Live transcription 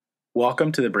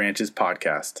Welcome to the Branches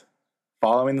podcast.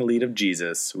 Following the lead of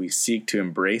Jesus, we seek to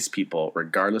embrace people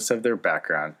regardless of their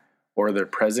background or their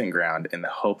present ground in the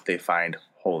hope they find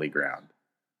holy ground.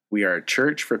 We are a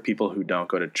church for people who don't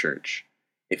go to church.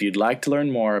 If you'd like to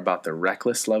learn more about the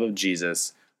reckless love of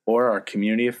Jesus or our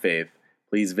community of faith,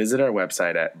 please visit our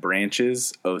website at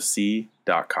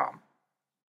branchesoc.com.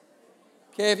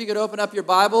 Okay, if you could open up your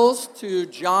Bibles to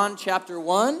John chapter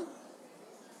 1.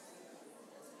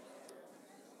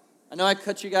 I know I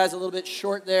cut you guys a little bit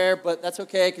short there, but that's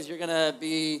okay because you're going to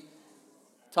be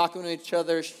talking to each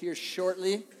other here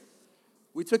shortly.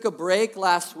 We took a break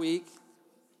last week.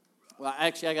 Well,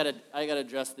 actually, I got to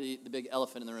address the big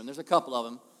elephant in the room. There's a couple of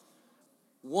them.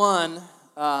 One,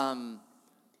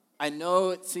 I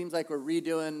know it seems like we're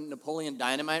redoing Napoleon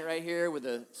Dynamite right here with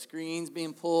the screens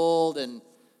being pulled and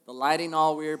the lighting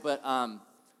all weird, but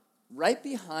right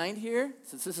behind here,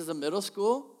 since this is a middle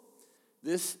school,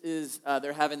 this is,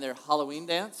 they're having their Halloween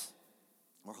dance,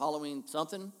 or Halloween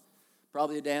something,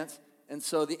 probably a dance. And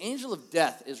so the angel of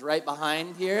death is right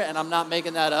behind here, and I'm not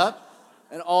making that up,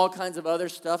 and all kinds of other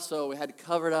stuff. So we had to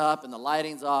cover it up, and the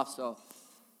lighting's off. So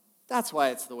that's why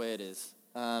it's the way it is.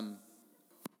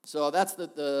 So that's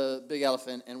the big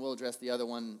elephant, and we'll address the other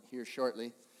one here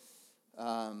shortly.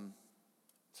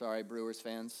 Sorry, Brewers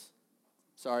fans.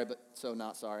 Sorry, but so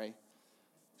not sorry.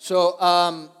 So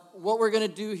what we're going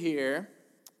to do here,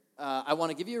 I want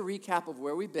to give you a recap of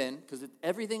where we've been, because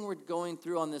everything we're going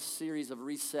through on this series of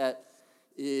Reset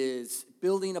is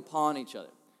building upon each other.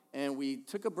 And we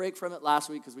took a break from it last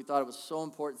week because we thought it was so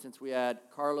important since we had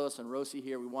Carlos and Rosie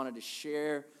here. We wanted to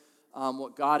share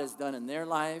what God has done in their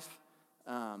life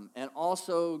and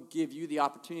also give you the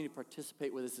opportunity to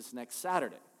participate with us this next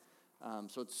Saturday.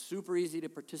 So it's super easy to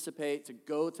participate, to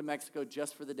go to Mexico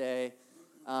just for the day.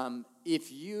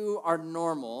 If you are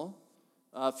normal,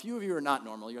 a few of you are not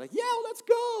normal. You're like, yeah, let's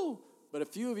go. But a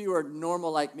few of you are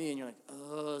normal like me, and you're like,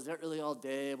 oh, is that really all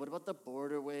day? What about the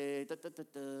border wait?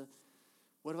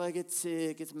 What if I get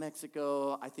sick? It's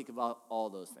Mexico. I think about all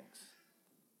those things.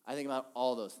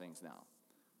 Now.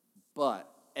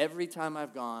 But every time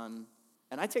I've gone,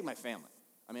 and I take my family.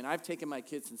 I mean, I've taken my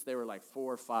kids since they were like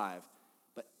 4 or 5.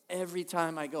 But every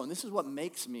time I go, and this is what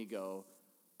makes me go,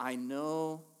 I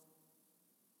know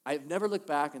I've never looked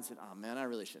back and said, oh, man, I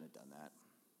really shouldn't have done that.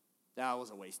 That was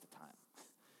a waste of time.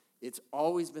 It's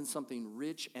always been something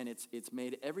rich, and it's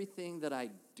made everything that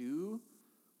I do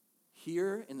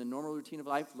here in the normal routine of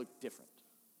life look different.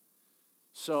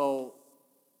 So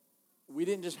we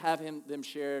didn't just have them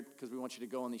share because we want you to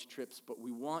go on these trips, but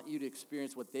we want you to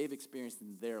experience what they've experienced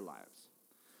in their lives.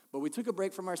 But we took a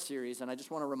break from our series, and I just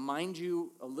want to remind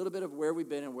you a little bit of where we've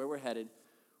been and where we're headed.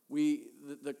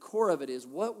 The core of it is,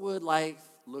 what would life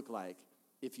look like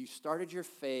if you started your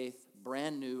faith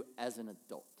brand new as an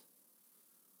adult?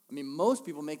 I mean, most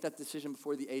people make that decision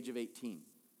before the age of 18.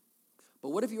 But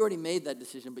what if you already made that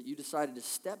decision, but you decided to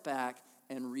step back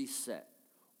and reset?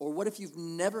 Or what if you've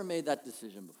never made that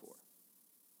decision before,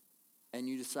 and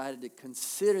you decided to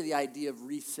consider the idea of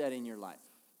resetting your life,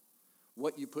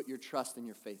 what you put your trust and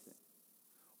your faith in?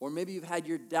 Or maybe you've had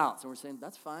your doubts, and we're saying,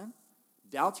 that's fine.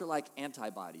 Doubts are like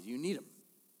antibodies. You need them.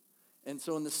 And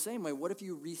so in the same way, what if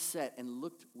you reset and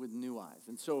looked with new eyes?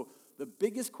 And so the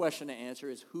biggest question to answer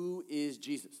is, who is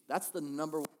Jesus? That's the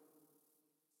number one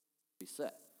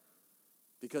reset.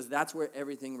 Because that's where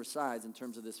everything resides in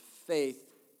terms of this faith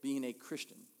being a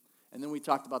Christian. And then we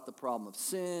talked about the problem of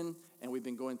sin, and we've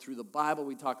been going through the Bible.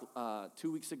 We talked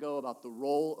 2 weeks ago about the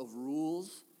role of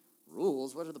rules.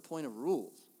 Rules? What are the point of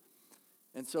rules?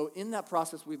 And so in that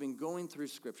process, we've been going through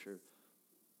Scripture.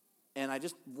 And I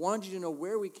just wanted you to know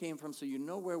where we came from so you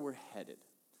know where we're headed.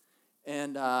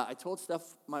 And I told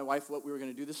Steph, my wife, what we were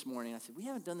going to do this morning. I said, we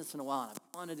haven't done this in a while, and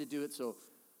I wanted to do it, so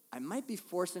I might be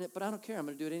forcing it, but I don't care. I'm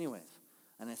going to do it anyways.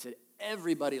 And I said,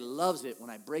 everybody loves it when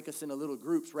I break us into little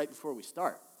groups right before we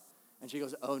start. And she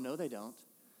goes, oh, no, they don't.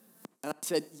 And I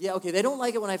said, yeah, okay, they don't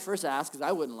like it when I first ask, because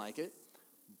I wouldn't like it.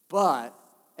 But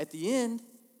at the end,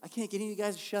 I can't get any of you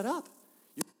guys to shut up.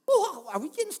 Oh, are we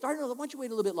getting started? Why don't you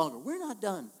wait a little bit longer? We're not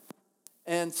done.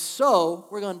 And so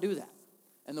we're going to do that.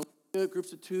 And we do it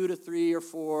groups of 2 to 3 or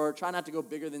 4. Try not to go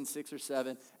bigger than 6 or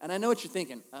 7. And I know what you're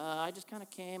thinking. I just kind of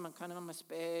came. I'm kind of on my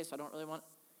space. I don't really want.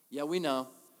 Yeah, we know.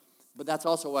 But that's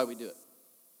also why we do it.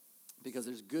 Because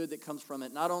there's good that comes from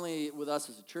it, not only with us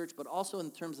as a church, but also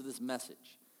in terms of this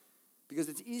message. Because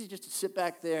it's easy just to sit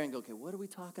back there and go, okay, what are we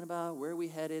talking about? Where are we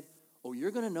headed? Oh,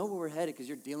 you're going to know where we're headed because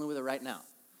you're dealing with it right now.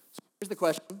 So here's the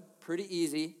question. Pretty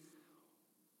easy.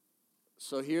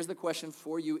 So here's the question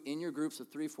for you in your groups of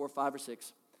 3, 4, 5, or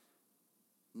 6.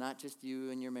 Not just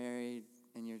you and you're married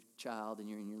and your child and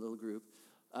you're in your little group.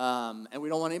 And we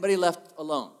don't want anybody left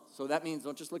alone. So that means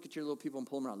don't just look at your little people and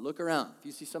pull them around. Look around. If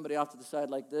you see somebody off to the side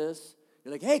like this,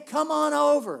 you're like, hey, come on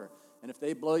over. And if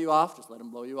they blow you off, just let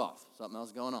them blow you off. Something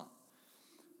else going on.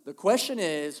 The question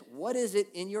is, what is it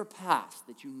in your past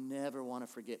that you never want to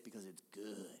forget because it's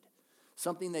good?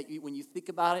 Something that when you think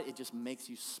about it, it just makes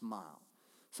you smile.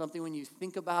 Something when you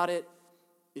think about it,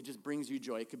 it just brings you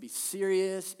joy. It could be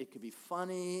serious. It could be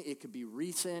funny. It could be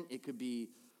recent. It could be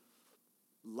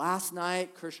last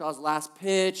night, Kershaw's last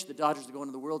pitch. The Dodgers are going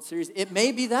to the World Series. It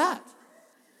may be that.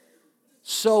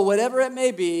 So whatever it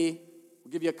may be,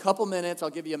 we'll give you a couple minutes. I'll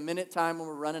give you a minute time when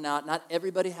we're running out. Not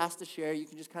everybody has to share. You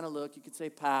can just kind of look. You can say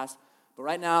pass. But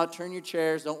right now, turn your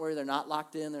chairs. Don't worry. They're not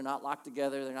locked in. They're not locked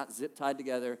together. They're not zip-tied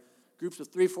together. Groups of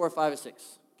 3, 4, 5, or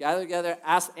 6. Gather together.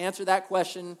 Answer that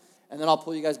question, and then I'll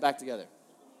pull you guys back together.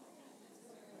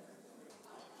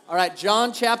 All right,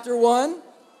 John chapter 1,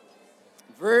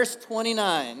 verse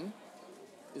 29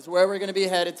 is where we're going to be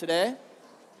headed today.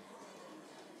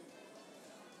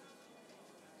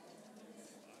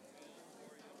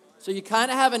 So you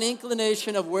kind of have an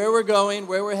inclination of where we're going,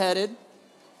 where we're headed.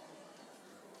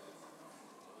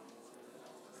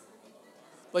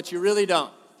 But you really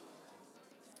don't.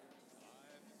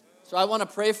 So I want to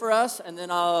pray for us, and then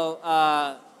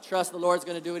I'll trust the Lord's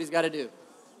going to do what he's got to do.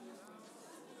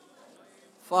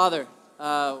 Father,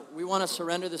 we want to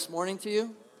surrender this morning to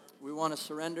you. We want to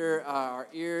surrender our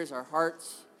ears, our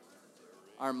hearts,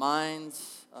 our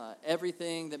minds,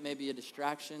 everything that may be a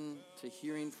distraction to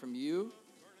hearing from you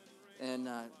and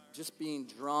just being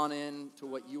drawn in to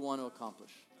what you want to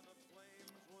accomplish.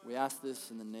 We ask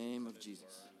this in the name of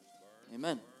Jesus.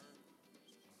 Amen.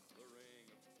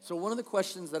 So one of the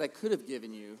questions that I could have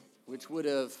given you, which would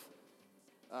have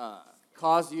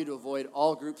caused you to avoid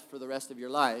all groups for the rest of your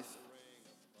life,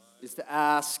 is to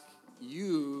ask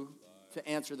you to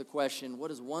answer the question,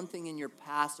 what is one thing in your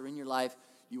past or in your life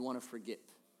you want to forget,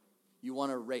 you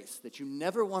want to erase, that you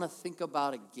never want to think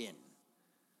about again?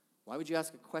 Why would you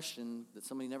ask a question that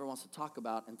somebody never wants to talk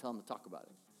about and tell them to talk about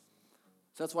it?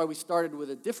 So that's why we started with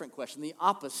a different question, the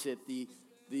opposite,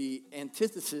 the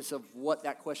antithesis of what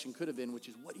that question could have been, which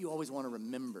is, what do you always want to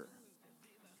remember?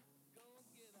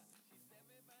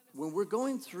 When we're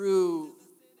going through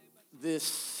this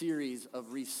series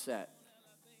of Reset,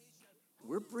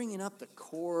 we're bringing up the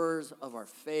cores of our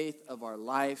faith, of our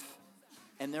life,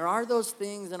 and there are those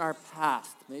things in our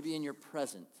past, maybe in your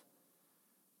present,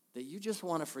 that you just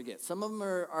want to forget. Some of them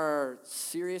are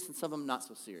serious and some of them not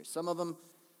so serious. Some of them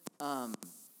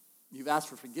you've asked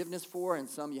for forgiveness for, and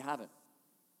some you haven't.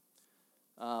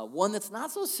 One that's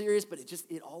not so serious, but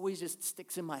it always just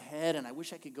sticks in my head, and I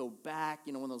wish I could go back.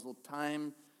 You know, one of those little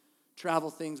time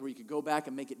travel things where you could go back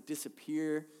and make it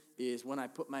disappear is when I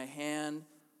put my hand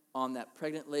on that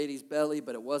pregnant lady's belly,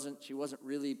 but she wasn't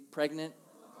really pregnant.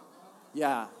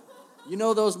 Yeah. You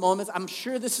know those moments? I'm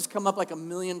sure this has come up like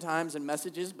 1,000,000 times in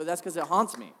messages, but that's because it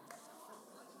haunts me.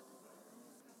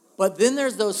 But then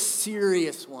there's those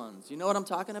serious ones. You know what I'm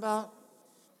talking about?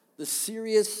 The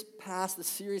serious past, the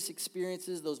serious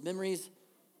experiences, those memories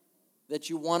that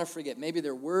you want to forget. Maybe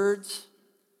they're words,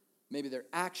 maybe they're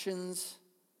actions,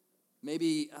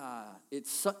 maybe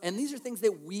and these are things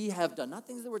that we have done, not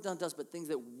things that were done to us, but things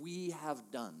that we have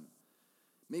done.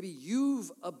 Maybe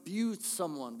you've abused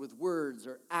someone with words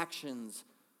or actions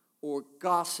or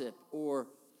gossip, or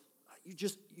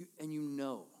you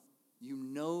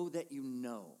know that you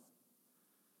know.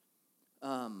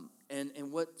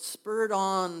 And what spurred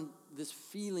on this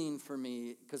feeling for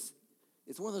me, because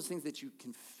it's one of those things that you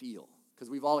can feel, because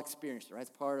we've all experienced it, right?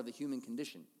 It's part of the human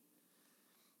condition.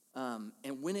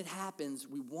 And when it happens,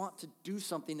 we want to do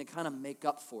something to kind of make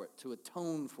up for it, to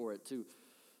atone for it, to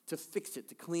fix it,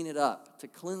 to clean it up, to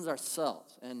cleanse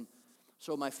ourselves. And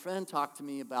so my friend talked to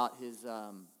me about his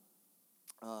son,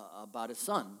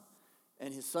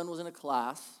 and his son was in a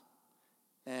class.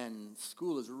 And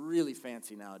school is really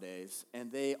fancy nowadays.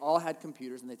 And they all had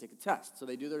computers, and they take a test. So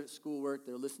they do their schoolwork,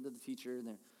 they're listening to the teacher, and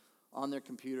they're on their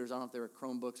computers. I don't know if they were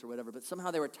Chromebooks or whatever, but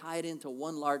somehow they were tied into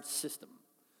one large system.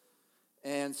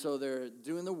 And so they're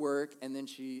doing the work, and then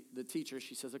the teacher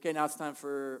says, okay, now it's time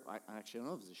for, I actually don't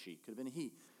know if it was a she, could have been a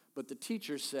he. But the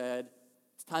teacher said,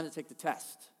 it's time to take the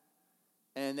test.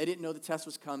 And they didn't know the test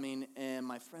was coming, and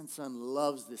my friend's son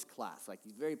loves this class. Like,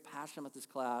 he's very passionate about this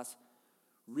class,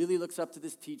 really looks up to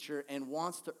this teacher and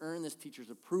wants to earn this teacher's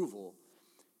approval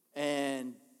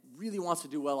and really wants to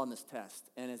do well on this test.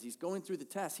 And as he's going through the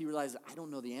test, he realizes, I don't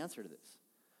know the answer to this.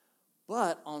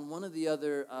 But on one of the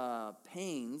other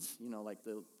panes, like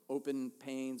the open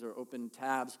panes or open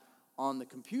tabs on the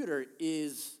computer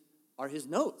are his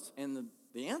notes and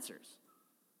the answers.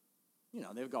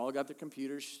 they've all got their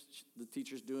computers. The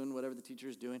teacher's doing whatever the teacher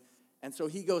is doing. And so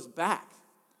he goes back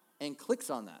and clicks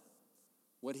on that.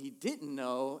 What he didn't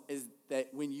know is that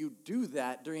when you do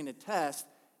that during a test,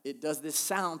 it does this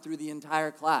sound through the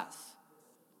entire class.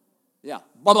 Yeah.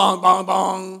 Bong, bong, bong,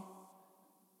 bong.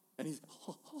 And he's,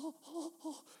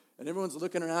 and everyone's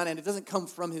looking around, and it doesn't come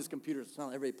from his computer. It's not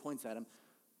like everybody points at him.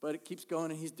 But it keeps going,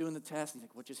 and he's doing the test. And he's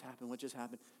like, what just happened? What just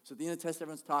happened? So at the end of the test,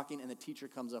 everyone's talking, and the teacher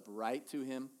comes up right to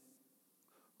him,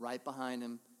 right behind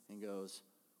him, and goes,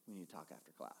 we need to talk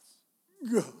after class.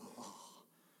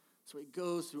 So he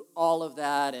goes through all of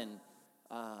that, and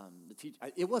the teacher,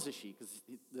 it was a she, because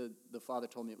the father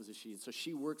told me it was a she. So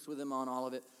she works with him on all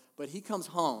of it. But he comes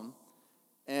home,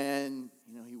 and,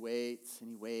 he waits, and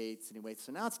he waits, and he waits.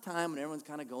 So now it's time when everyone's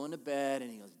kind of going to bed,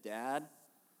 and he goes, Dad,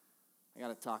 I got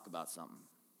to talk about something.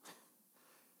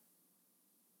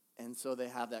 And so they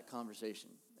have that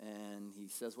conversation, and he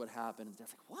says what happened. And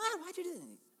Dad's like, what? Why'd you do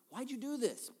this? Why'd you do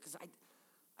this? Because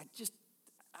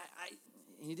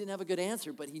and he didn't have a good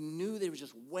answer, but he knew that it was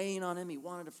just weighing on him. He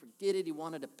wanted to forget it. He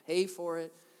wanted to pay for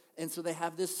it. And so they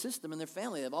have this system in their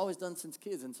family they've always done since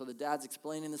kids. And so the dad's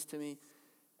explaining this to me,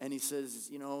 and he says,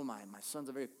 my son's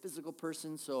a very physical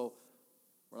person, so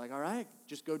we're like, all right,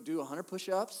 just go do 100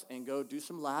 push-ups and go do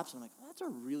some laps. And I'm like, that's a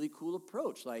really cool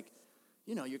approach. Like,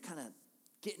 you're kind of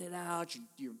getting it out.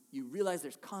 You realize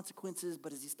there's consequences,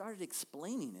 but as he started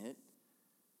explaining it,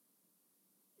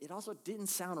 it also didn't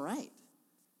sound right.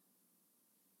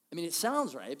 I mean, it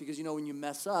sounds right because, when you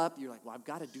mess up, you're like, well, I've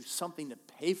got to do something to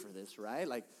pay for this, right?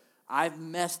 Like, I've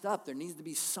messed up. There needs to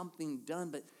be something done,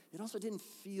 but it also didn't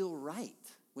feel right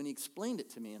when he explained it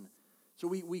to me. And so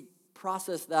we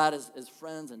processed that as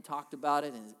friends and talked about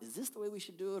it. And is this the way we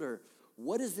should do it? Or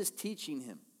what is this teaching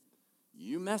him?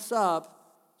 You mess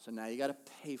up, so now you got to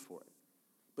pay for it.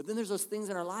 But then there's those things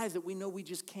in our lives that we know we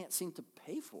just can't seem to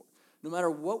pay for. No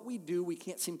matter what we do, we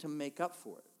can't seem to make up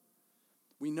for it.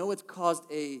 We know it's caused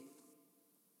a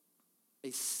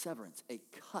severance, a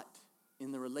cut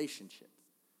in the relationship.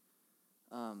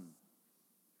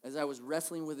 As I was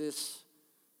wrestling with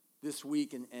this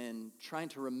week and trying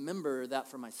to remember that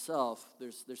for myself,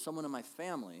 there's someone in my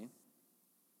family,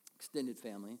 extended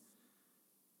family,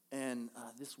 and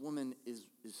this woman is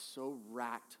so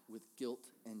racked with guilt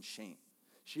and shame.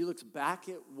 She looks back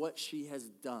at what she has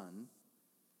done,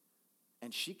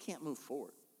 and she can't move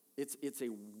forward. It's a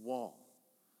wall.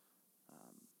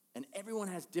 And everyone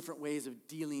has different ways of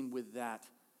dealing with that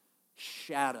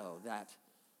shadow,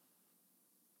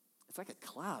 it's like a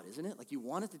cloud, isn't it? Like you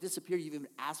want it to disappear. You even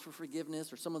ask for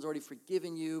forgiveness or someone's already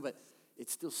forgiven you, but it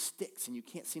still sticks and you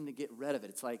can't seem to get rid of it.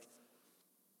 It's like,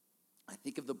 I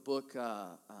think of the book,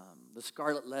 The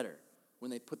Scarlet Letter, when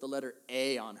they put the letter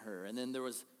A on her. And then there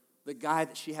was the guy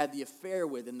that she had the affair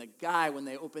with. And the guy, when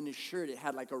they opened his shirt, it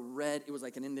had like it was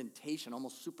like an indentation,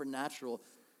 almost supernatural.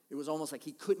 It was almost like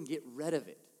he couldn't get rid of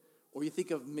it. Or you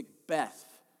think of Macbeth.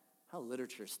 How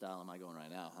literature style am I going right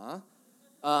now, huh?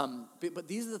 But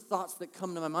these are the thoughts that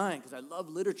come to my mind because I love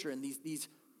literature and these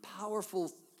powerful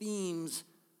themes.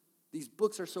 These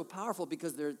books are so powerful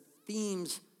because they're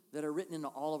themes that are written into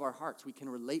all of our hearts. We can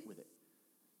relate with it.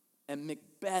 And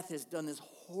Macbeth has done this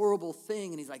horrible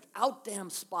thing, and he's like, out damn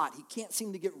spot. He can't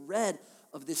seem to get rid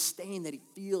of this stain that he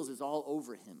feels is all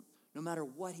over him, no matter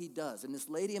what he does. And this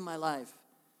lady in my life,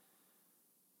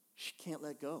 she can't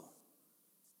let go.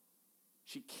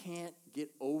 She can't get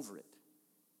over it.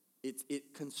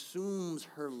 It consumes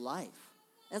her life.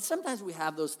 And sometimes we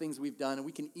have those things we've done, and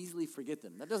we can easily forget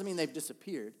them. That doesn't mean they've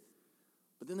disappeared.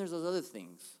 But then there's those other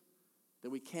things that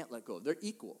we can't let go of. They're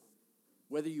equal,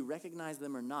 whether you recognize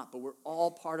them or not. But we're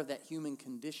all part of that human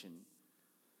condition.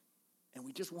 And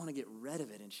we just want to get rid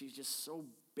of it. And she's just so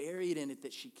buried in it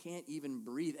that she can't even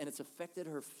breathe. And it's affected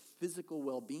her physical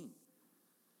well-being.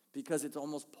 Because it's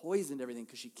almost poisoned everything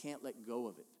because she can't let go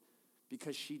of it.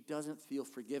 Because she doesn't feel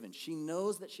forgiven. She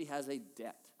knows that she has a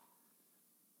debt.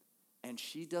 And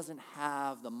she doesn't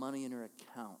have the money in her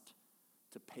account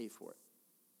to pay for it.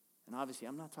 And obviously,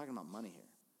 I'm not talking about money here.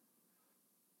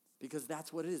 Because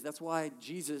that's what it is. That's why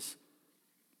Jesus,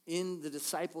 in the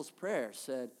disciples' prayer,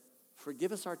 said,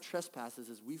 forgive us our trespasses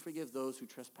as we forgive those who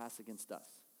trespass against us.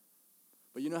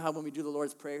 But you know how when we do the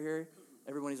Lord's Prayer here,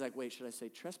 everybody's like, wait, should I say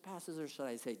trespasses or should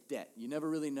I say debt? You never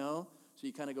really know. So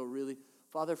you kind of go really,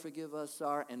 Father, forgive us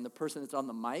our, and the person that's on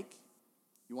the mic,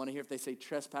 you want to hear if they say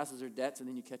trespasses or debts, and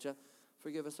then you catch up,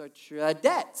 forgive us our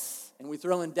debts. And we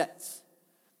throw in debts.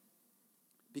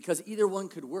 Because either one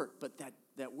could work, but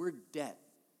that word debt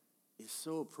is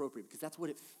so appropriate because that's what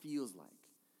it feels like.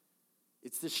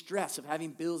 It's the stress of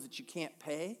having bills that you can't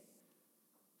pay. In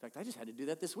fact, I just had to do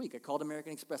that this week. I called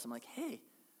American Express. I'm like, hey,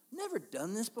 never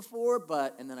done this before,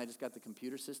 but, and then I just got the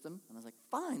computer system, and I was like,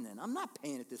 fine then, I'm not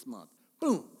paying it this month.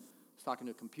 Boom. I was talking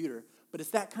to a computer, but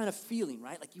it's that kind of feeling,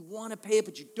 right? Like you want to pay it,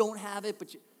 but you don't have it,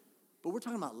 but we're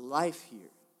talking about life here.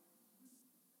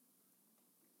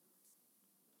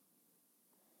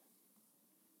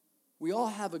 We all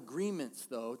have agreements,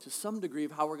 though, to some degree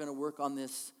of how we're going to work on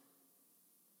this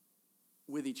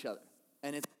with each other.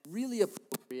 And it's really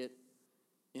appropriate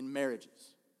in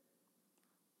marriages.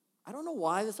 I don't know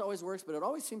why this always works, but it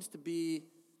always seems to be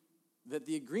that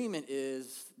the agreement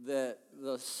is that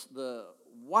the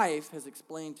wife has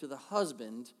explained to the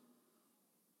husband,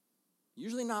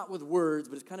 usually not with words,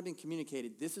 but it's kind of been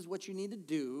communicated, this is what you need to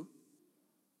do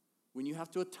when you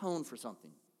have to atone for something.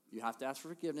 You have to ask for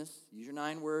forgiveness. Use your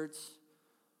 9 words.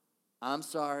 I'm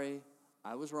sorry.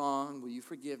 I was wrong. Will you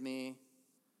forgive me?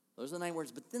 Those are the 9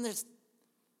 words. But then there's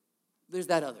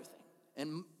that other thing.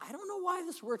 And I don't know why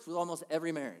this works with almost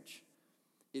every marriage.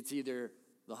 It's either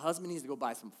the husband needs to go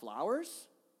buy some flowers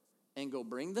and go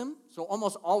bring them. So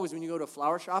almost always when you go to a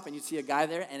flower shop and you see a guy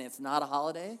there and it's not a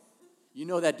holiday, you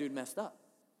know that dude messed up.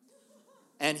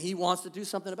 And he wants to do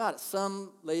something about it.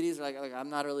 Some ladies are like, I'm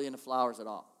not really into flowers at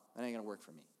all. That ain't going to work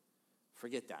for me.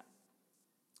 Forget that.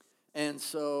 And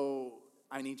so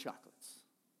I need chocolates.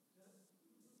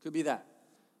 Could be that.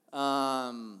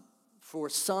 For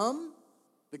some,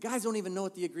 the guys don't even know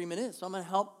what the agreement is. So I'm going to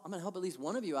help at least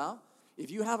one of you out.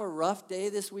 If you have a rough day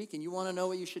this week and you want to know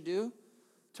what you should do,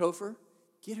 Topher,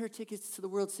 get her tickets to the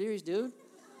World Series, dude.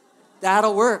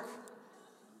 That'll work.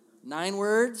 9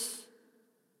 words.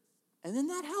 And then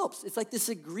that helps. It's like this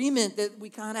agreement that we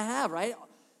kind of have, right?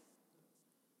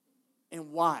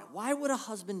 And why? Why would a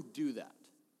husband do that?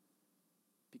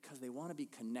 Because they want to be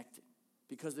connected.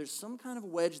 Because there's some kind of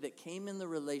wedge that came in the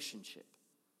relationship.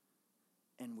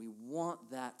 And we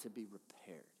want that to be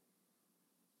repaired.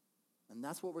 And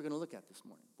that's what we're going to look at this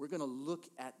morning. We're going to look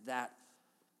at that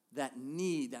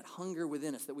need, that hunger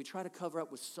within us that we try to cover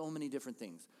up with so many different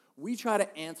things. We try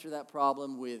to answer that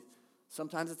problem with,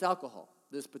 sometimes it's alcohol.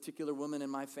 This particular woman in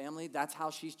my family, that's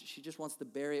how she just wants to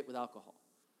bury it with alcohol.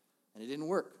 And it didn't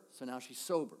work, so now she's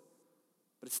sober.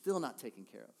 But it's still not taken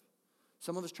care of.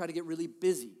 Some of us try to get really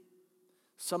busy.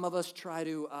 Some of us try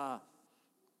to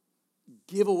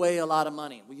give away a lot of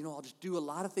money. Well, I'll just do a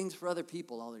lot of things for other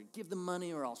people. I'll either give them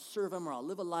money, or I'll serve them, or I'll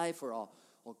live a life, or I'll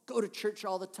go to church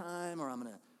all the time, or I'm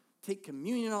going to take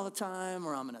communion all the time,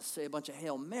 or I'm going to say a bunch of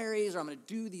Hail Marys, or I'm going to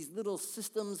do these little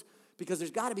systems, because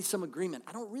there's got to be some agreement.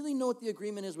 I don't really know what the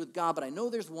agreement is with God, but I know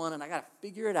there's one, and I got to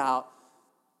figure it out,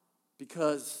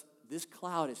 because this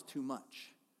cloud is too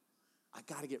much. I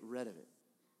got to get rid of it.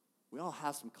 We all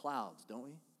have some clouds, don't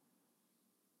we?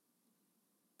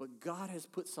 But God has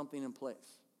put something in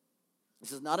place.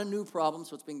 This is not a new problem,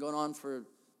 so it's been going on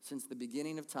since the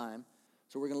beginning of time.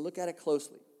 So we're going to look at it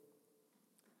closely.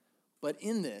 But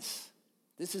in this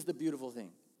is the beautiful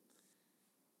thing.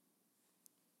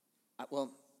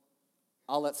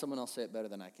 I'll let someone else say it better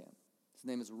than I can. His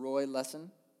name is Roy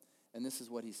Lesson, and this is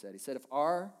what he said. He said, if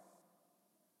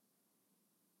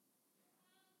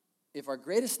our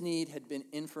greatest need had been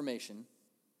information,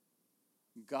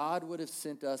 God would have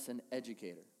sent us an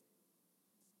educator.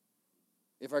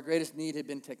 If our greatest need had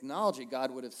been technology,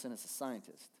 God would have sent us a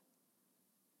scientist.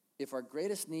 If our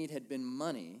greatest need had been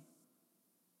money,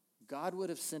 God would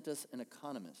have sent us an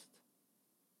economist.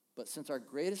 But since our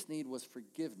greatest need was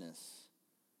forgiveness,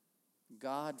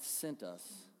 God sent us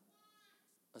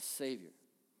a Savior.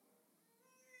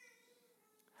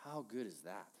 How good is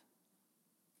that?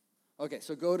 Okay,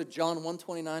 so go to John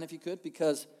 1:29 if you could,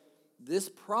 because this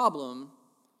problem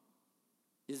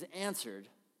is answered.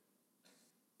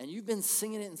 And you've been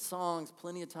singing it in songs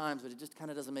plenty of times, but it just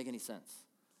kind of doesn't make any sense.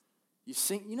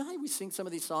 You know how we sing some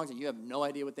of these songs and you have no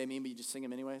idea what they mean, but you just sing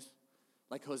them anyways?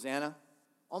 Like Hosanna.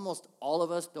 Almost all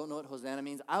of us don't know what Hosanna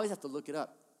means. I always have to look it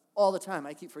up all the time.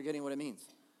 I keep forgetting what it means.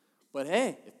 But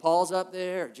hey, if Paul's up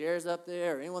there, or Jared's up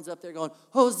there, or anyone's up there going,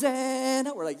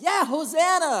 Hosanna, we're like, yeah,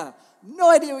 Hosanna. No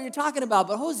idea what you're talking about,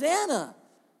 but Hosanna.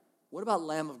 What about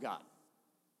Lamb of God?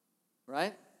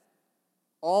 Right?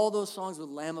 All those songs with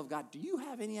Lamb of God. Do you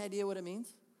have any idea what it means?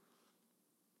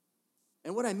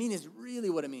 And what I mean is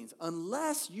really what it means.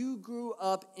 Unless you grew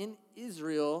up in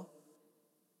Israel,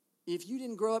 if you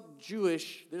didn't grow up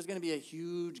Jewish, there's going to be a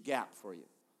huge gap for you.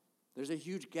 There's a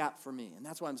huge gap for me. And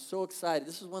that's why I'm so excited.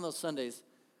 This is one of those Sundays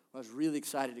where I was really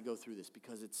excited to go through this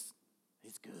because it's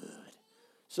good.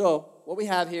 So what we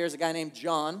have here is a guy named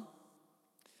John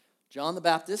the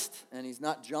Baptist. And he's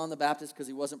not John the Baptist because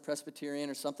he wasn't Presbyterian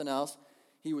or something else.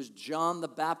 He was John the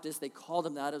Baptist. They called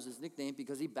him that as his nickname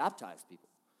because he baptized people.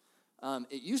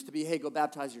 It used to be, hey, go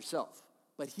baptize yourself.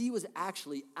 But he was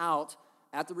actually out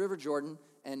at the River Jordan,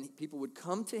 and people would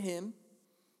come to him,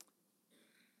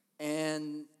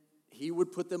 and he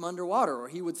would put them underwater, or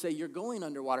he would say, you're going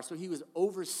underwater. So he was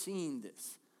overseeing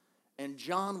this. And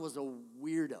John was a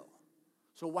weirdo.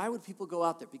 So why would people go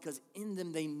out there? Because in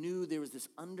them they knew there was this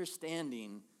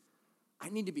understanding, I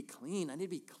need to be clean, I need to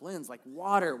be cleansed. Like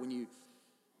water, when you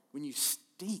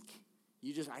stink,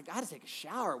 I got to take a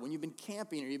shower. When you've been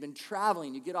camping or you've been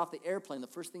traveling, you get off the airplane, the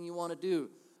first thing you want to do,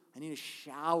 I need a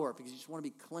shower because you just want to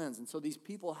be cleansed. And so these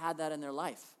people had that in their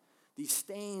life. These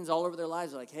stains all over their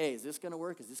lives are like, hey, is this going to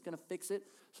work? Is this going to fix it?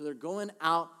 So they're going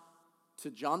out to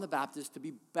John the Baptist to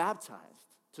be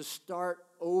baptized, to start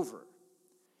over.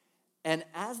 And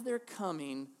as they're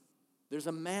coming, there's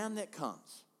a man that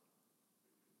comes.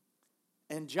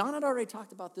 And John had already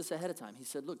talked about this ahead of time. He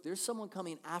said, look, there's someone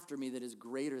coming after me that is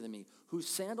greater than me, whose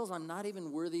sandals I'm not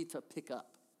even worthy to pick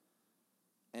up.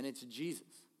 And it's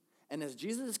Jesus. And as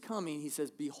Jesus is coming, he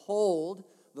says, behold,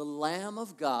 the Lamb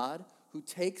of God who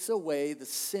takes away the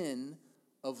sin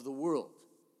of the world.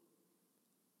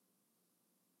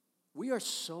 We are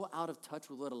so out of touch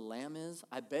with what a lamb is.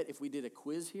 I bet if we did a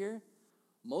quiz here,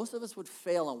 most of us would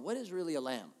fail on what is really a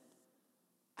lamb.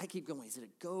 I keep going, is it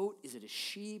a goat? Is it a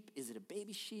sheep? Is it a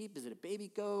baby sheep? Is it a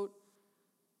baby goat?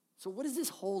 So what is this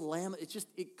whole lamb?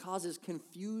 It causes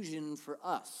confusion for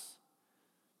us.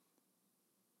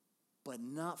 But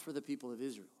not for the people of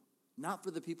Israel. Not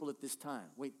for the people at this time.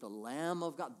 Wait, the Lamb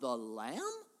of God? The Lamb?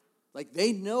 Like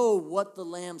they know what the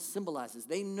lamb symbolizes.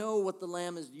 They know what the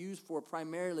lamb is used for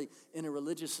primarily in a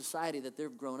religious society that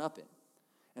they've grown up in.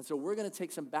 And so we're going to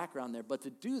take some background there. But to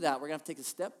do that, we're going to have to take a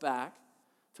step back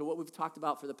to what we've talked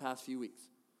about for the past few weeks.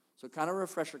 So kind of a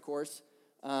refresher course.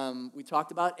 We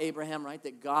talked about Abraham, right?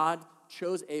 That God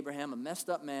chose Abraham, a messed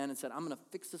up man, and said, I'm going to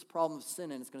fix this problem of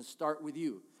sin, and it's going to start with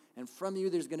you. And from you,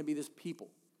 there's going to be this people.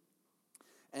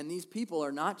 And these people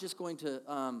are not just going to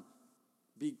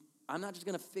I'm not just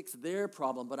going to fix their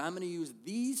problem, but I'm going to use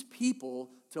these people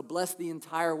to bless the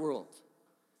entire world.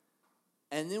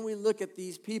 And then we look at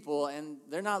these people, and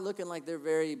they're not looking like they're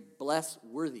very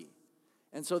bless-worthy.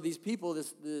 And so these people,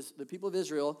 the people of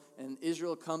Israel, and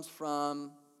Israel comes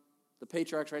from the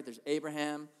patriarchs, right? There's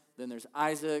Abraham, then there's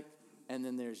Isaac, and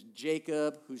then there's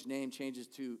Jacob, whose name changes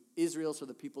to Israel, so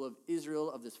the people of Israel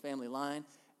of this family line.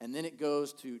 And then it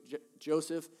goes to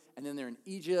Joseph, and then they're in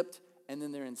Egypt, and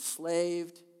then they're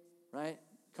enslaved, right?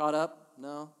 Caught up?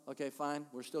 No? Okay, fine.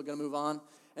 We're still going to move on.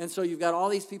 And so you've got all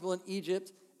these people in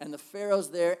Egypt, and the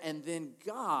Pharaoh's there, and then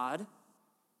God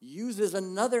uses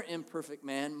another imperfect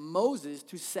man, Moses,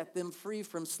 to set them free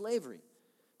from slavery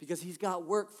because he's got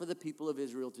work for the people of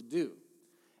Israel to do.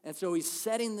 And so he's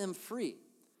setting them free.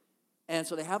 And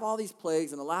so they have all these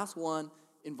plagues, and the last one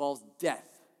involves death.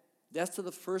 Death to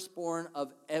the firstborn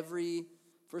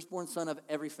son of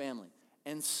every family.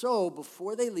 And so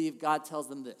before they leave, God tells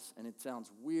them this, and it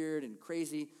sounds weird and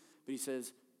crazy, but he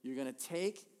says, you're going to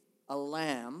take a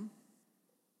lamb,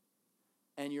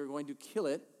 and you're going to kill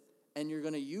it, and you're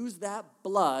going to use that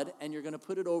blood, and you're going to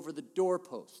put it over the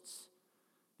doorposts,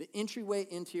 the entryway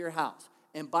into your house.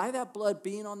 And by that blood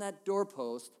being on that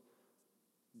doorpost,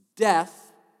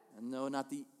 death, and no, not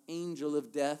the angel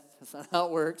of death, that's not how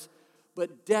it works,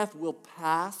 but death will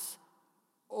pass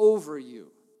over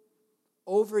you,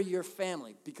 over your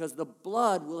family, because the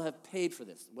blood will have paid for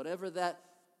this. Whatever that,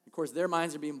 of course, their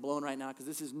minds are being blown right now because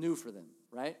this is new for them,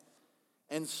 right?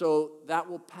 And so that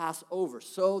will pass over.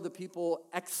 So the people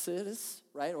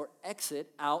exit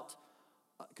out,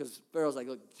 because Pharaoh's like,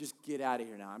 look, just get out of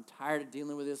here now. I'm tired of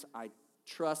dealing with this. I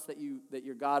trust that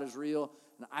your God is real,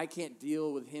 and I can't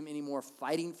deal with him anymore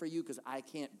fighting for you because I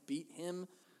can't beat him.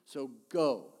 So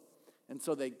go. And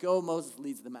so they go. Moses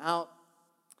leads them out.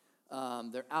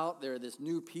 They're out. They're this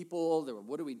new people.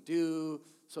 What do we do?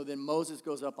 So then Moses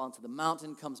goes up onto the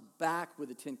mountain, comes back with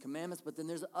the 10 Commandments, but then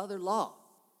there's other law.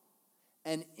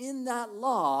 And in that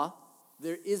law,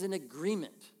 there is an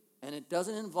agreement. And it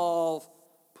doesn't involve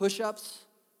push-ups,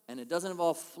 and it doesn't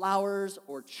involve flowers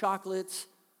or chocolates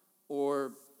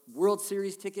or World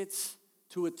Series tickets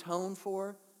to atone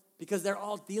for, because they're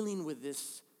all dealing with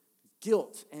this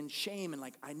guilt and shame and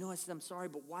like, I know I said I'm sorry,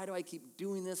 but why do I keep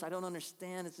doing this? I don't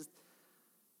understand.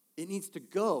 It needs to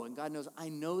go. And God knows, I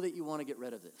know that you want to get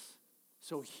rid of this.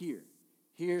 So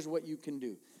here's what you can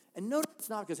do. And notice it's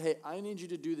not because, hey, I need you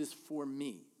to do this for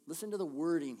me. Listen to the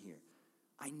wording here.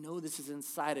 I know this is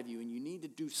inside of you, and you need to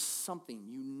do something.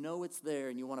 You know it's there,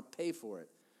 and you want to pay for it.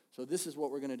 So this is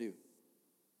what we're going to do.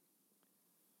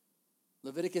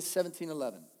 Leviticus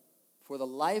 17:11. For the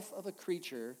life of a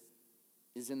creature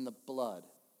is in the blood.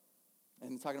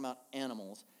 And I'm talking about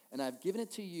animals. And I've given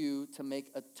it to you to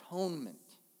make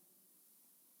atonement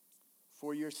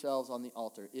for yourselves on the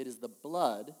altar. It is the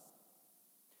blood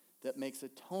that makes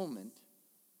atonement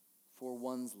for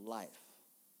one's life.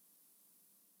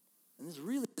 And this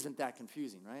really isn't that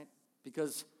confusing, right?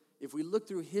 Because if we look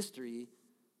through history,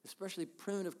 especially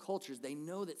primitive cultures, they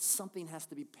know that something has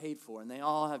to be paid for, and they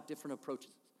all have different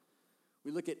approaches.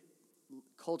 We look at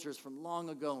cultures from long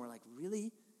ago, and we're like,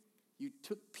 really? You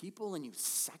took people and you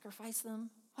sacrificed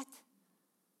them? What?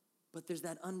 But there's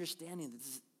that understanding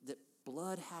that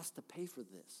blood has to pay for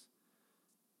this.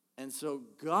 And so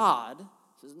God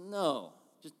says, no,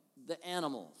 just the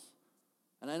animals.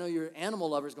 And I know your animal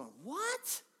lovers going,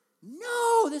 what?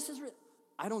 No, this is real.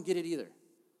 I don't get it either.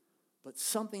 But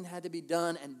something had to be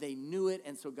done, and they knew it,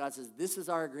 and so God says, this is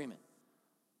our agreement.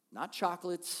 Not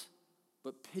chocolates,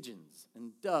 but pigeons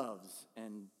and doves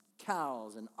and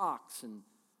cows and ox. And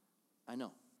I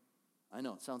know,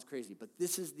 it sounds crazy, but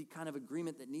this is the kind of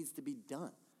agreement that needs to be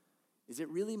done. Is it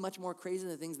really much more crazy than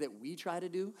the things that we try to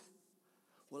do?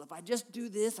 Well, if I just do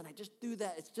this and I just do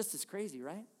that, it's just as crazy,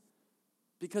 right?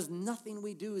 Because nothing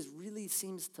we do really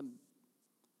seems to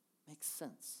make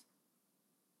sense.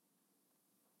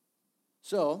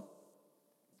 So,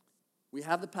 we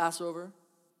have the Passover,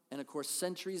 and of course,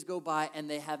 centuries go by, and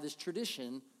they have this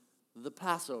tradition, the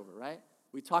Passover, right?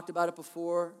 We talked about it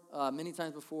before, many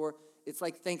times before. It's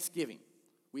like Thanksgiving.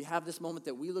 We have this moment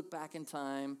that we look back in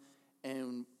time,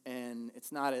 and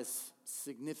it's not as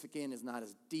significant, it's not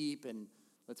as deep, and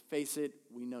let's face it,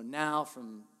 we know now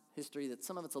from history that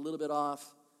some of it's a little bit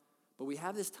off, but we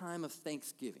have this time of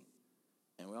Thanksgiving,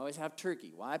 and we always have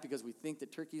turkey. Why? Because we think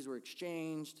that turkeys were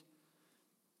exchanged.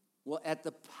 Well, at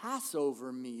the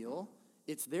Passover meal,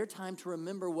 it's their time to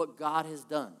remember what God has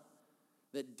done,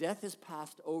 that death has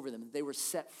passed over them, that they were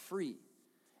set free.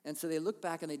 And so they look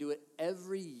back and they do it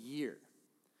every year.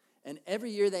 And every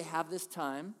year they have this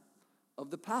time of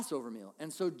the Passover meal.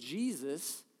 And so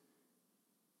Jesus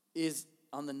is,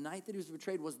 on the night that he was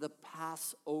betrayed, was the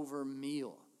Passover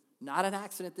meal. Not an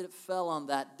accident that it fell on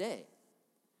that day.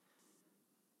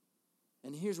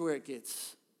 And here's where it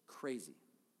gets crazy.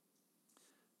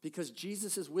 Because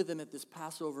Jesus is with them at this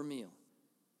Passover meal.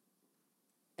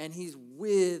 And he's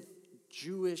with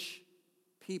Jewish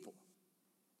people.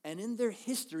 And in their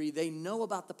history, they know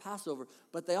about the Passover,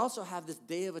 but they also have this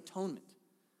Day of Atonement,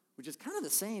 which is kind of the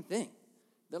same thing.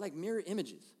 They're like mirror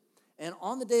images. And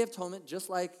on the Day of Atonement, just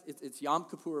like it's Yom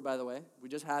Kippur, by the way, we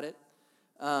just had it,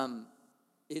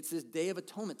 it's this Day of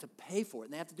Atonement to pay for it.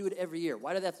 And they have to do it every year.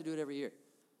 Why do they have to do it every year?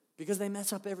 Because they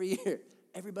mess up every year.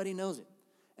 Everybody knows it.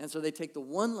 And so they take the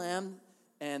one lamb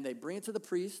and they bring it to the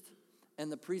priest,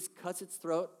 and the priest cuts its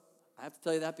throat. I have to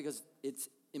tell you that because it's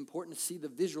important to see the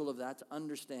visual of that to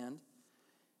understand.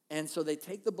 And so they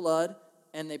take the blood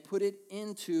and they put it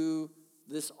into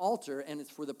this altar, and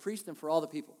it's for the priest and for all the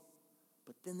people.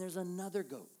 But then there's another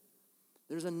goat.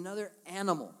 There's another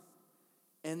animal.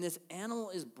 And this animal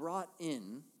is brought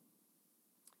in,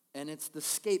 and it's the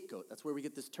scapegoat. That's where we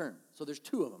get this term. So there's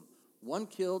two of them. One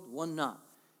killed, one not.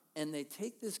 And they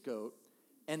take this goat,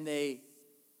 and the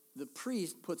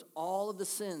priest puts all of the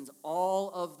sins, all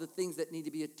of the things that need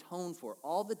to be atoned for,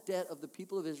 all the debt of the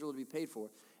people of Israel to be paid for,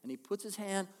 and he puts his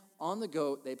hand on the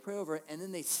goat, they pray over it, and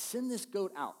then they send this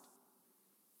goat out.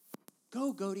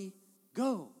 Go, goatie,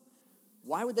 go.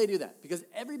 Why would they do that? Because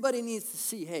everybody needs to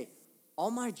see, hey,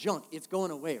 all my junk, it's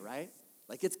going away, right?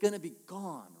 Like it's going to be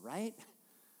gone, right?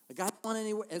 The guy don't want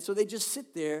anywhere. And so they just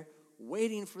sit there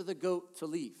waiting for the goat to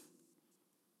leave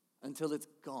until it's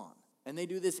gone. And they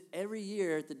do this every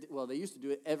year. They used to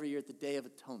do it every year at the Day of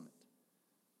Atonement.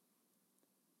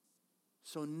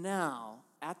 So now,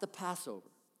 at the Passover,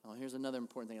 here's another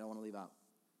important thing I don't want to leave out.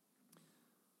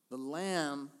 The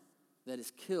lamb that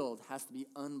is killed has to be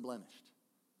unblemished.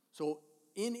 So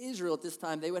in Israel at this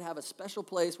time, they would have a special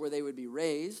place where they would be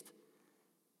raised,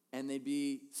 and they'd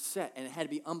be set, and it had to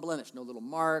be unblemished. No little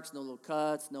marks, no little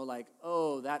cuts, no like,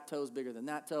 oh, that toe's bigger than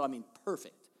that toe. I mean,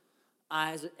 perfect.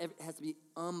 Eyes, it has to be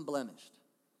unblemished.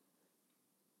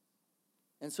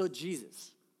 And so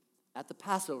Jesus, at the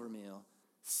Passover meal,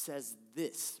 says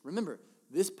this. Remember,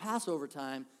 this Passover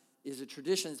time is a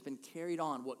tradition that's been carried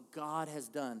on, what God has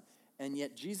done. And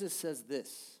yet Jesus says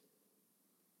this.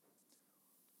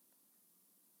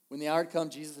 When the hour had come,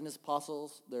 Jesus and his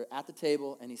apostles, they're at the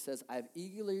table, and he says, I have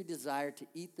eagerly desired to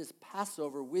eat this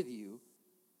Passover with you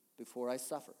before I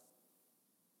suffer.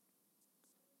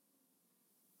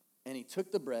 And he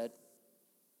took the bread,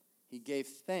 he gave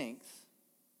thanks,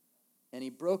 and he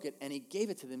broke it, and he gave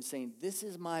it to them, saying, this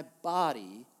is my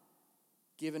body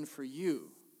given for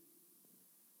you.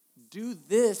 Do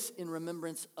this in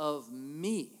remembrance of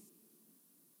me.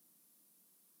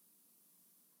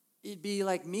 It'd be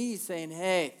like me saying,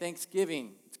 hey,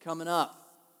 Thanksgiving, it's coming up.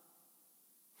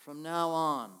 From now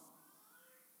on,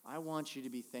 I want you to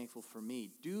be thankful for me.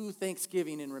 Do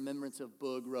Thanksgiving in remembrance of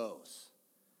Boog Rose.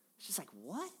 She's like,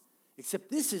 what?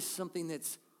 Except this is something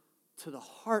that's to the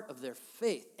heart of their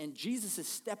faith. And Jesus is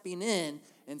stepping in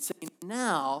and saying,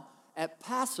 now at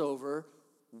Passover,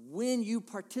 when you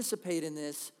participate in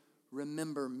this,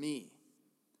 remember me.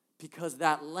 Because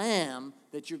that lamb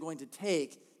that you're going to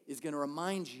take is going to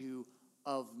remind you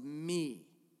of me.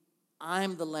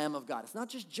 I'm the Lamb of God. It's not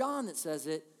just John that says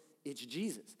it, it's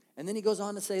Jesus. And then he goes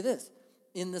on to say this.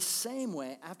 In the same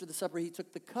way, after the supper, he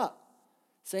took the cup,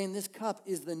 saying this cup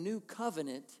is the new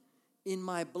covenant in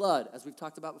my blood, as we've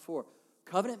talked about before.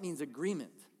 Covenant means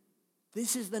agreement.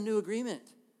 This is the new agreement.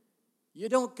 You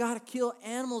don't got to kill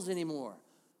animals anymore.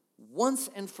 Once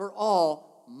and for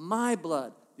all, my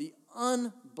blood, the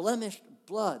unblemished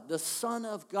blood, the Son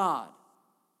of God.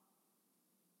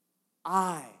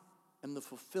 I am the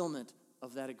fulfillment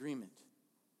of that agreement.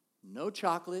 No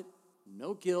chocolate,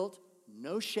 no guilt,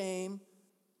 no shame,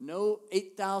 no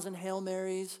 8,000 Hail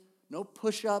Marys, no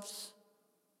push-ups.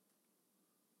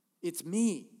 It's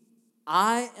me.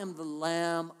 I am the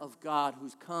Lamb of God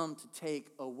who's come to take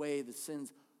away the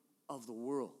sins of the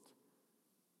world.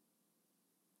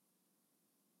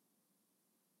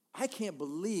 I can't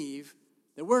believe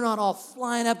that we're not all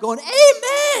flying up going,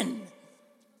 amen!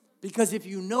 Because if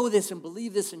you know this and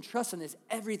believe this and trust in this,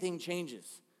 everything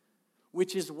changes.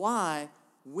 Which is why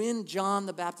when John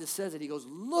the Baptist says it, he goes,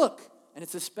 look, and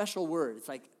it's a special word. It's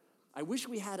like, I wish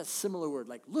we had a similar word,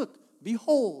 like, look,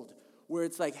 behold, where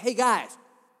it's like, hey guys,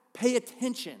 pay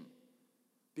attention,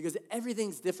 because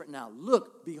everything's different now.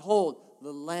 Look, behold,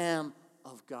 the Lamb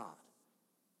of God.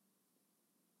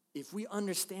 If we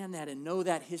understand that and know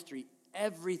that history,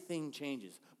 everything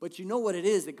changes. But you know what it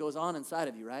is that goes on inside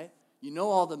of you, right? You know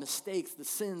all the mistakes, the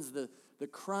sins, the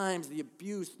crimes, the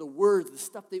abuse, the words, the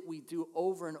stuff that we do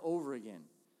over and over again.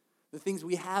 The things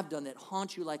we have done that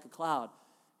haunt you like a cloud.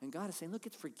 And God is saying, look,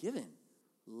 it's forgiven.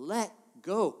 Let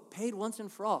go. Paid once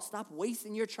and for all. Stop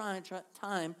wasting your time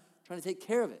trying to take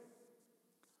care of it.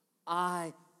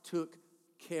 I took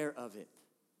care of it.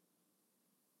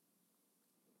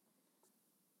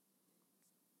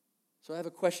 So I have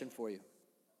a question for you.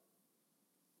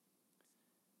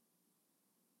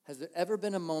 Has there ever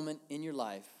been a moment in your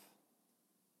life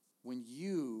when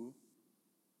you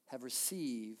have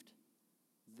received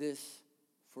this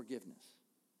forgiveness?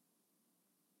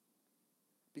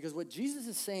 Because what Jesus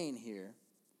is saying here,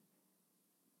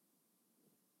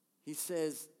 he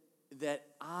says that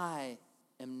I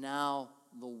am now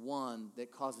the one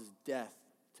that causes death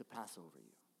to pass over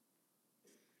you.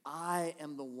 I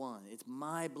am the one. It's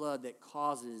my blood that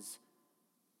causes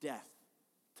death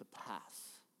to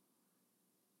pass.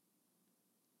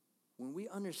 When we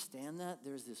understand that,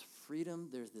 there's this freedom,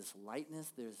 there's this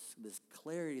lightness, there's this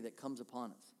clarity that comes upon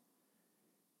us.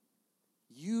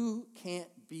 You can't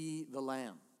be the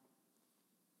lamb.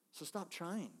 So stop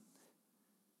trying.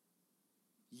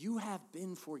 You have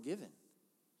been forgiven.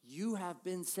 You have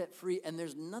been set free, and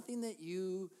there's nothing that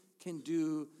you can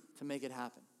do to make it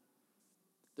happen.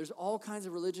 There's all kinds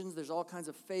of religions, there's all kinds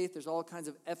of faith, there's all kinds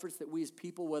of efforts that we as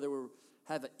people, whether we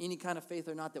have any kind of faith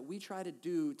or not, that we try to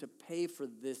do to pay for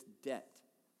this debt.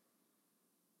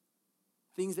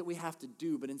 Things that we have to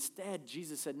do, but instead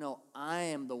Jesus said, no, I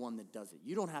am the one that does it.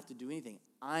 You don't have to do anything.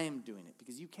 I am doing it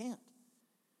because you can't.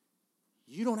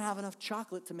 You don't have enough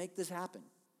chocolate to make this happen.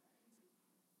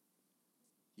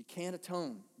 You can't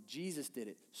atone. Jesus did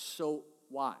it. So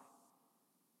why?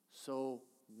 So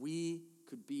we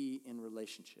could be in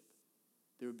relationship.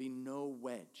 There would be no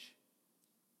wedge.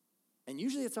 And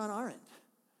usually it's on our end.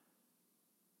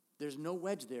 There's no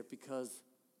wedge there because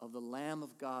of the Lamb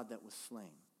of God that was slain.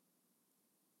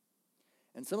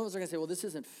 And some of us are going to say, well, this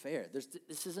isn't fair. This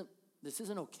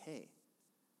isn't okay.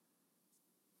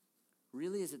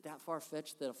 Really, is it that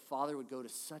far-fetched that a father would go to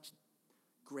such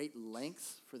great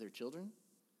lengths for their children?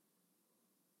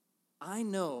 I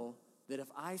know that if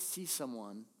I see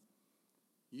someone,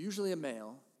 usually a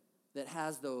male, that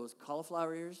has those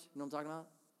cauliflower ears, you know what I'm talking about?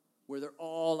 Where they're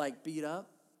all like beat up,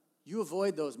 you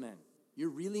avoid those men. You're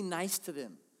really nice to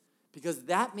them because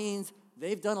that means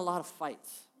they've done a lot of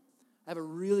fights. I have a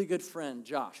really good friend,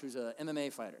 Josh, who's an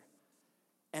MMA fighter.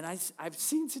 And I've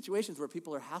seen situations where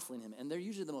people are hassling him, and they're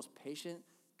usually the most patient,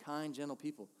 kind, gentle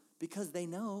people because they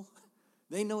know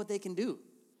what they can do.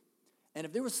 And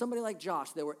if there was somebody like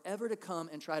Josh that were ever to come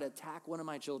and try to attack one of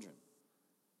my children,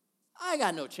 I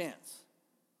got no chance.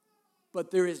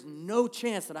 But there is no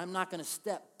chance that I'm not going to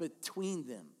step between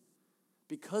them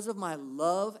because of my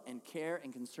love and care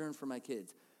and concern for my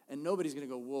kids. And nobody's going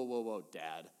to go, whoa, whoa, whoa,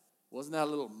 Dad. Wasn't that a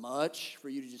little much for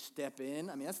you to just step in?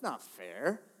 I mean, that's not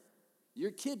fair.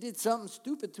 Your kid did something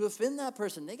stupid to offend that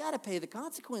person. They got to pay the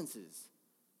consequences.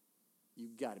 You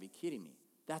got to be kidding me.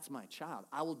 That's my child.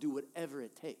 I will do whatever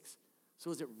it takes.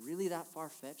 So is it really that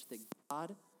far-fetched that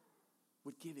God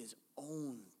would give his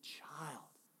own child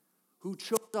who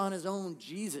chose on his own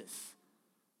Jesus?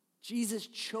 Jesus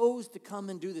chose to come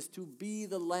and do this, to be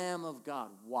the Lamb of God.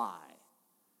 Why?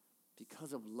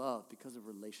 Because of love, because of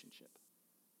relationship.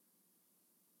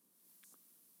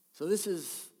 So this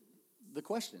is the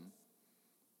question.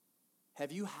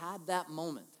 Have you had that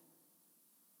moment?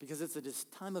 Because it's a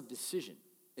time of decision.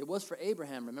 It was for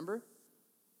Abraham, remember?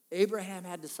 Abraham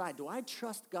had to decide, do I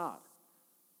trust God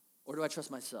or do I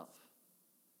trust myself?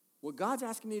 What God's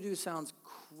asking me to do sounds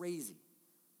crazy,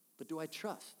 but do I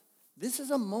trust? This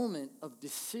is a moment of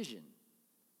decision.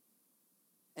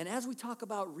 And as we talk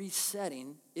about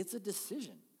resetting, it's a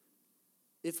decision.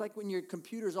 It's like when your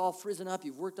computer's all frozen up,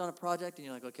 you've worked on a project, and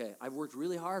you're like, okay, I've worked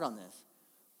really hard on this,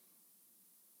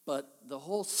 but the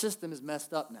whole system is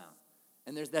messed up now.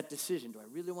 And there's that decision. Do I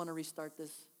really want to restart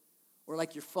this? Or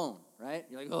like your phone, right?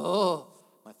 You're like, oh,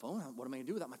 my phone? What am I going to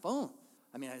do without my phone?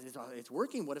 I mean, it's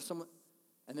working. What if someone...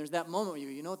 And there's that moment where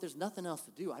you know what? There's nothing else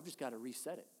to do. I've just got to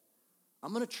reset it.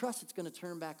 I'm going to trust it's going to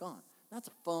turn back on. That's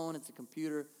a phone. It's a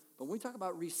computer. But when we talk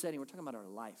about resetting, we're talking about our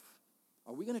life.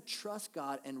 Are we going to trust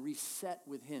God and reset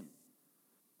with him?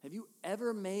 Have you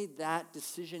ever made that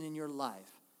decision in your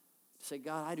life to say,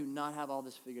 God, I do not have all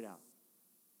this figured out,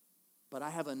 but I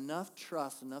have enough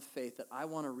trust, enough faith that I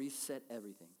want to reset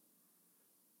everything.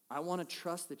 I want to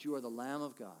trust that you are the Lamb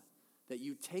of God, that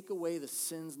you take away the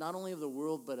sins not only of the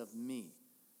world but of me.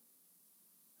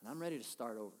 And I'm ready to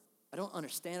start over. I don't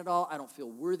understand it all. I don't feel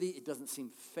worthy. It doesn't seem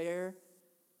fair.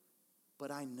 But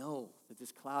I know that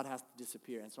this cloud has to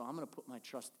disappear. And so I'm going to put my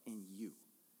trust in you.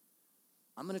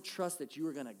 I'm going to trust that you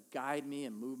are going to guide me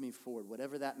and move me forward,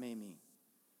 whatever that may mean.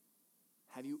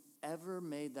 Have you ever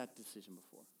made that decision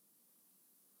before?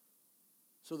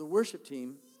 So the worship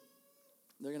team,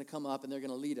 they're going to come up and they're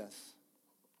going to lead us.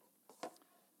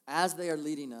 As they are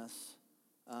leading us,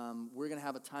 we're going to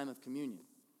have a time of communion.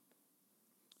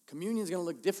 Communion is going to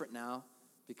look different now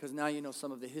because now you know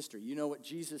some of the history. You know what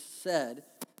Jesus said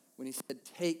when he said,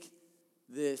 take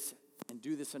this and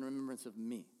do this in remembrance of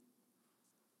me.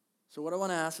 So what I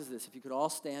want to ask is this. If you could all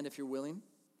stand if you're willing.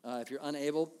 If you're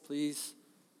unable, please.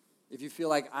 If you feel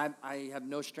like I have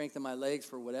no strength in my legs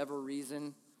for whatever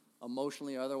reason,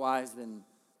 emotionally or otherwise, then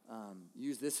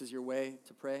use this as your way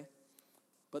to pray.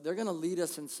 But they're going to lead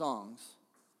us in songs,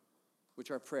 which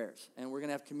are prayers. And we're going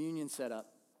to have communion set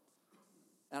up.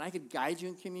 And I could guide you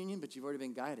in communion, but you've already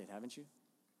been guided, haven't you?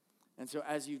 And so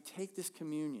as you take this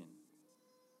communion,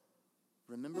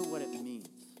 remember what it means.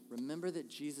 Remember that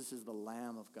Jesus is the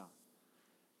Lamb of God.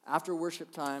 After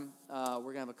worship time, we're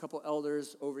going to have a couple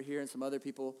elders over here and some other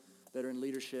people that are in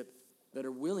leadership that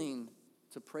are willing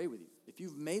to pray with you. If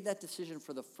you've made that decision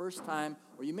for the first time,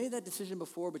 or you made that decision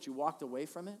before but you walked away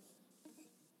from it,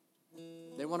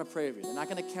 they want to pray with you. They're not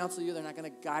going to counsel you. They're not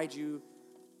going to guide you.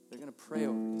 They're going to pray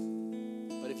over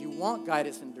you. But if you want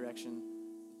guidance and direction,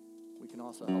 we can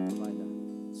also help provide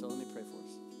that. So let me pray for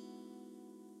us.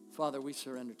 Father, we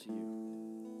surrender to you.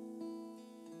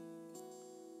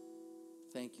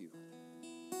 Thank you.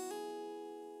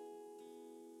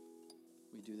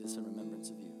 We do this in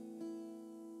remembrance of you.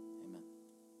 Amen.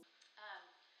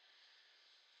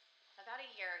 About a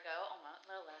year ago, almost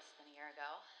a little less than a year ago,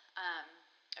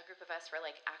 a group of us were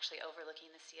actually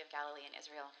overlooking the Sea of Galilee in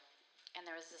Israel. And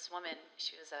there was this woman.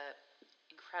 She was an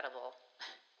incredible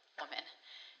woman.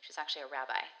 She was actually a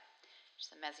rabbi.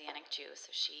 She's a Messianic Jew,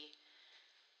 so she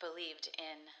believed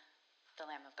in the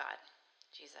Lamb of God,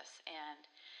 Jesus. And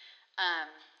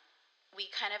we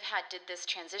kind of did this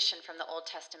transition from the Old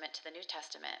Testament to the New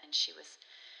Testament, and she was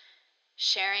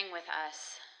sharing with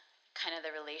us kind of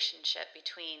the relationship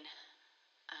between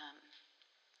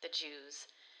the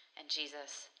Jews and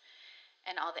Jesus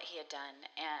and all that he had done.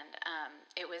 And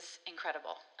it was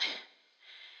incredible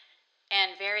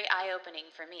and very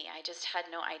eye-opening for me. I just had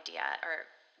no idea or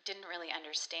didn't really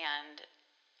understand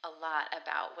a lot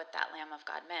about what that Lamb of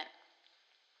God meant.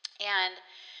 And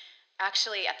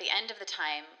actually, at the end of the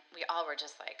time, we all were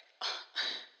just like, oh,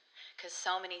 because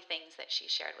so many things that she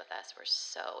shared with us were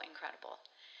so incredible.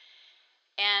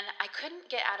 And I couldn't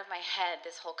get out of my head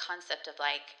this whole concept of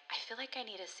I feel like I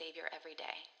need a Savior every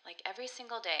day. Every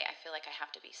single day, I feel like I have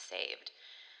to be saved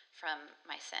from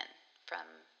my sin, from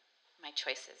my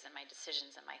choices and my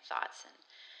decisions and my thoughts, and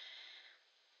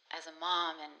as a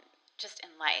mom and just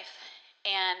in life.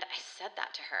 And I said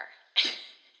that to her.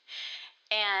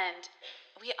 And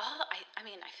we all, I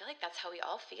mean, I feel like that's how we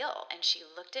all feel. And she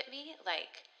looked at me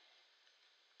like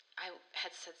I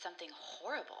had said something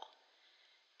horrible.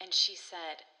 And she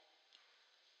said,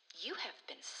 "You have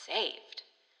been saved.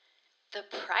 The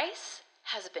price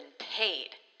has been paid.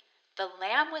 The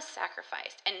lamb was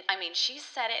sacrificed." And I mean, she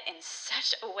said it in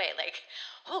such a way like,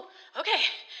 oh, okay.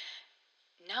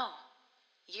 No,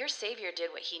 your Savior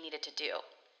did what he needed to do.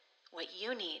 What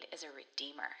you need is a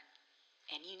redeemer.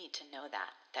 And you need to know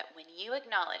that when you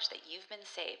acknowledge that you've been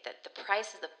saved, that the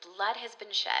price of the blood has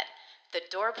been shed, the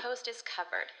doorpost is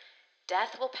covered,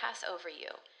 death will pass over you.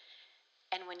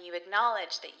 And when you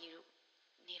acknowledge that you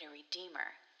need a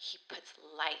redeemer, he puts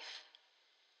life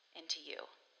into you,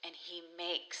 and he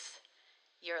makes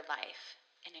your life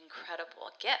an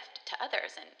incredible gift to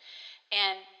others.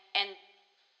 And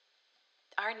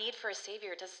our need for a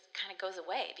Savior just kind of goes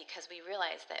away, because we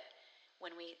realize that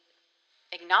when we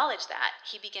acknowledge that,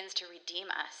 he begins to redeem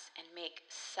us and make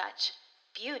such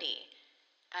beauty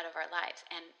out of our lives.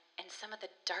 And some of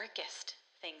the darkest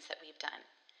things that we've done,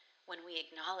 when we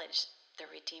acknowledge the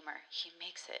Redeemer, he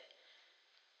makes it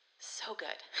so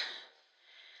good.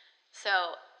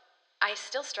 So I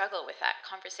still struggle with that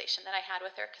conversation that I had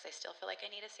with her, because I still feel like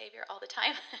I need a Savior all the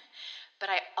time.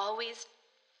 But I always,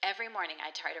 every morning,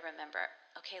 I try to remember,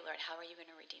 okay, Lord, how are you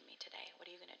going to redeem me today? What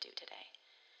are you going to do today?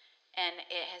 And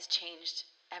it has changed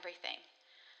everything.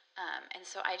 And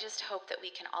so I just hope that we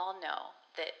can all know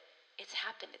that it's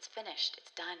happened, it's finished,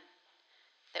 it's done.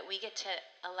 That we get to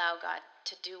allow God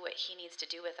to do what he needs to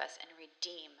do with us and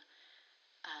redeem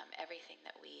everything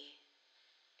that we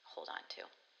hold on to.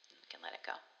 We can let it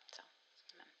go. So,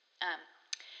 I'm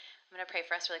going to pray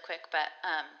for us really quick, but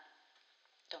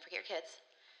don't forget your kids.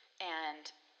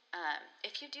 And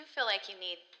if you do feel like you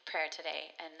need prayer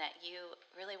today, and that you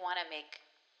really want to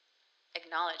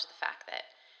acknowledge the fact that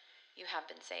you have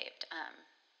been saved,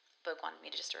 Boog wanted me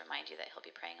to just to remind you that he'll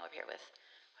be praying over here with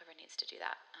whoever needs to do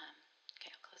that. Okay,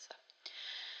 I'll close up.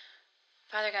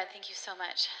 Father God, thank you so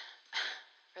much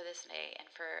for this day, and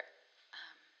for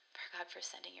God, for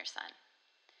sending your Son,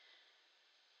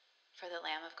 for the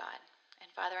Lamb of God.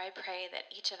 And Father, I pray that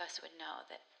each of us would know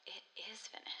that it is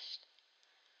finished,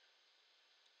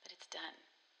 that it's done,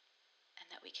 and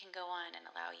that we can go on and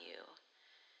allow you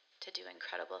to do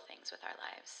incredible things with our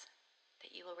lives,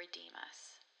 that you will redeem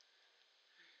us.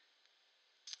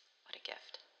 What a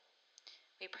gift.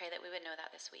 We pray that we would know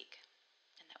that this week,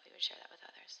 and that we would share that with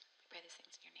others. We pray these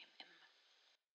things in your name.